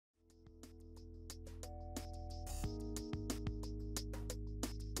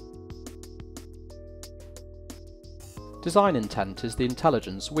Design intent is the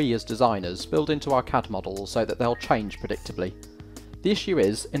intelligence we as designers build into our CAD models so that they'll change predictably. The issue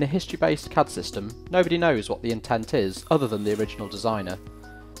is, in a history-based CAD system, nobody knows what the intent is other than the original designer.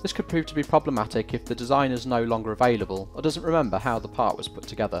 This could prove to be problematic if the designer is no longer available or doesn't remember how the part was put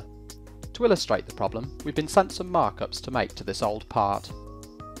together. To illustrate the problem, we've been sent some markups to make to this old part.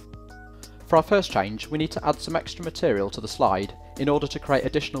 For our first change, we need to add some extra material to the slide in order to create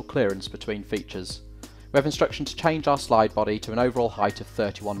additional clearance between features. We have instruction to change our slide body to an overall height of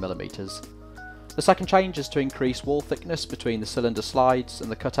 31mm. The second change is to increase wall thickness between the cylinder slides and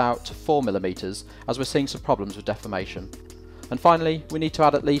the cutout to 4mm, as we're seeing some problems with deformation. And finally, we need to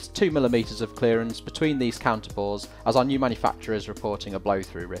add at least 2mm of clearance between these counterbores, as our new manufacturer is reporting a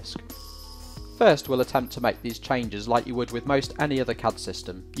blow-through risk. First, we'll attempt to make these changes like you would with most any other CAD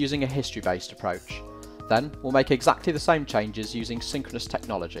system, using a history-based approach. Then, we'll make exactly the same changes using synchronous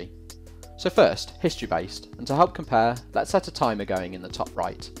technology. So first, history-based, and to help compare, let's set a timer going in the top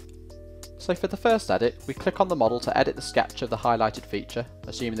right. So for the first edit, we click on the model to edit the sketch of the highlighted feature,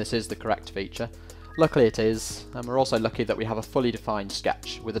 assuming this is the correct feature. Luckily it is, and we're also lucky that we have a fully defined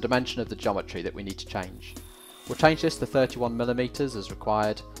sketch with a dimension of the geometry that we need to change. We'll change this to 31mm as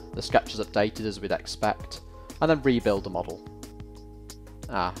required, the sketch is updated as we'd expect, and then rebuild the model.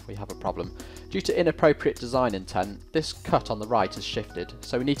 We have a problem. Due to inappropriate design intent, this cut on the right has shifted,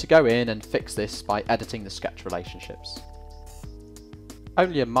 so we need to go in and fix this by editing the sketch relationships.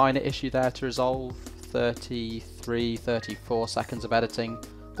 Only a minor issue there to resolve, 34 seconds of editing,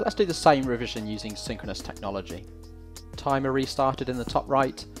 but let's do the same revision using synchronous technology. Timer restarted in the top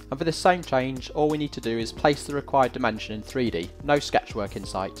right, and for this same change, all we need to do is place the required dimension in 3D, no sketch work in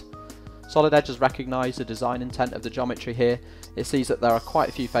sight. Solid Edge has recognised the design intent of the geometry here. It sees that there are quite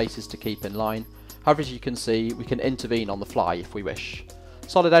a few faces to keep in line. However, as you can see, we can intervene on the fly if we wish.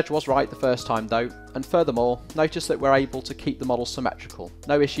 Solid Edge was right the first time though, and furthermore, notice that we're able to keep the model symmetrical.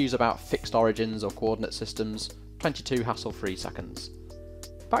 No issues about fixed origins or coordinate systems, 22 hassle-free seconds.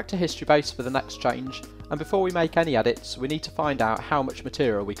 Back to history base for the next change, and before we make any edits, we need to find out how much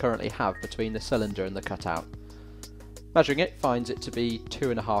material we currently have between the cylinder and the cutout. Measuring it finds it to be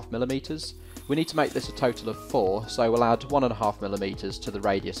 2.5mm. We need to make this a total of 4, so we'll add 1.5mm to the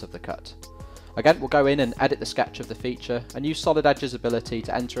radius of the cut. Again, we'll go in and edit the sketch of the feature and use Solid Edge's ability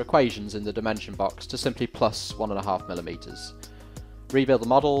to enter equations in the dimension box to simply plus 1.5mm. Rebuild the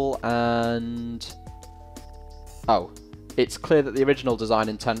model and... it's clear that the original design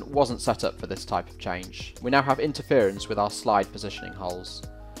intent wasn't set up for this type of change. We now have interference with our slide positioning holes.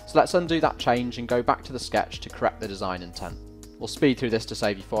 So let's undo that change and go back to the sketch to correct the design intent. We'll speed through this to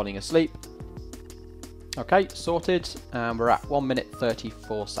save you falling asleep. Okay, sorted, and we're at 1 minute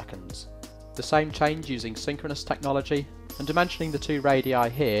 34 seconds. The same change using synchronous technology, and dimensioning the two radii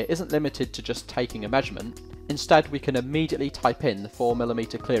here isn't limited to just taking a measurement. Instead, we can immediately type in the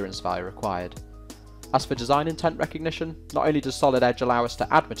 4mm clearance value required. As for design intent recognition, not only does Solid Edge allow us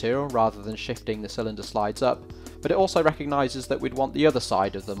to add material rather than shifting the cylinder slides up, but it also recognises that we'd want the other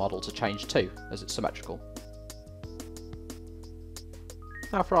side of the model to change too, as it's symmetrical.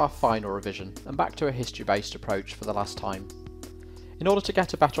 Now for our final revision, and back to a history-based approach for the last time. In order to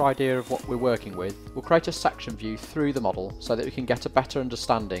get a better idea of what we're working with, we'll create a section view through the model so that we can get a better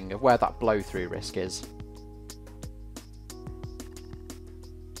understanding of where that blow-through risk is.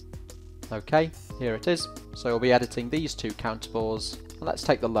 Okay, here it is. So we'll be editing these two counterbores, and let's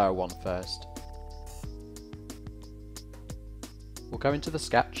take the lower one first. We'll go into the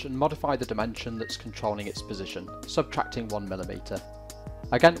sketch and modify the dimension that's controlling its position, subtracting 1mm.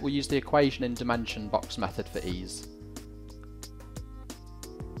 Again, we'll use the equation in dimension box method for ease.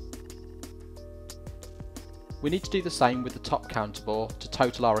 We need to do the same with the top counterbore to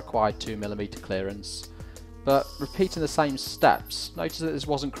total our required 2mm clearance, but repeating the same steps, notice that this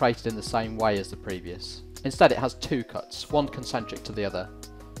wasn't created in the same way as the previous. Instead it has two cuts, one concentric to the other.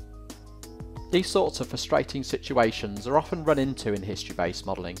 These sorts of frustrating situations are often run into in history-based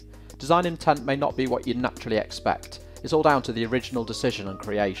modelling. Design intent may not be what you'd naturally expect. It's all down to the original decision and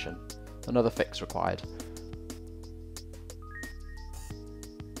creation. Another fix required.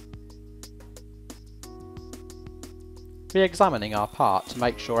 Re-examining our part to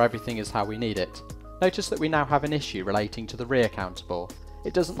make sure everything is how we need it. Notice that we now have an issue relating to the rear counterbore.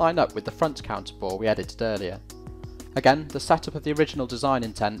 It doesn't line up with the front counterbore we edited earlier. Again, the setup of the original design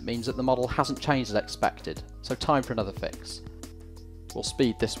intent means that the model hasn't changed as expected, so time for another fix. We'll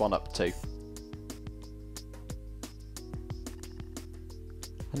speed this one up too.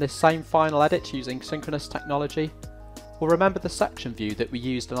 And this same final edit using synchronous technology, we'll remember the section view that we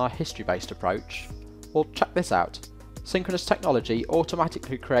used in our history-based approach. Well, check this out. Synchronous technology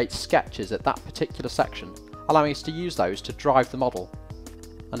automatically creates sketches at that particular section, allowing us to use those to drive the model.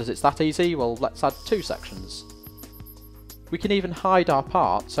 And as it's that easy, well, let's add 2 sections. We can even hide our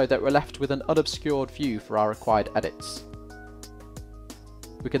part so that we're left with an unobscured view for our required edits.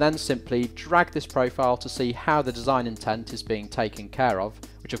 We can then simply drag this profile to see how the design intent is being taken care of,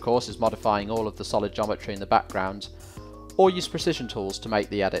 which of course is modifying all of the solid geometry in the background, or use precision tools to make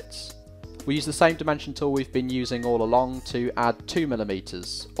the edits. We use the same dimension tool we've been using all along to add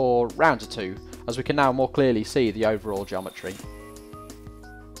 2mm, or round to 2, as we can now more clearly see the overall geometry.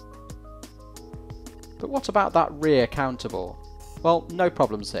 But what about that rear counterbore? Well, no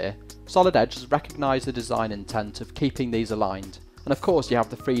problems here. Solid Edge has recognised the design intent of keeping these aligned, and of course you have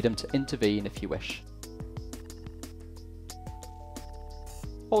the freedom to intervene if you wish.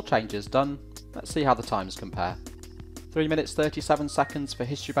 All changes done. Let's see how the times compare. 3 minutes 37 seconds for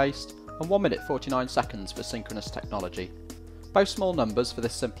history-based and 1 minute 49 seconds for synchronous technology. Both small numbers for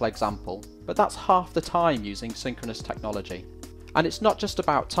this simple example, but that's half the time using synchronous technology. And it's not just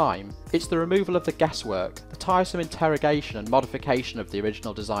about time, it's the removal of the guesswork, the tiresome interrogation and modification of the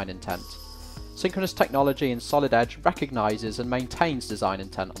original design intent. Synchronous technology in Solid Edge recognises and maintains design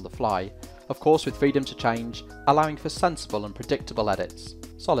intent on the fly, of course with freedom to change, allowing for sensible and predictable edits.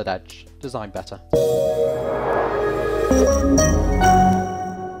 Solid Edge, design better.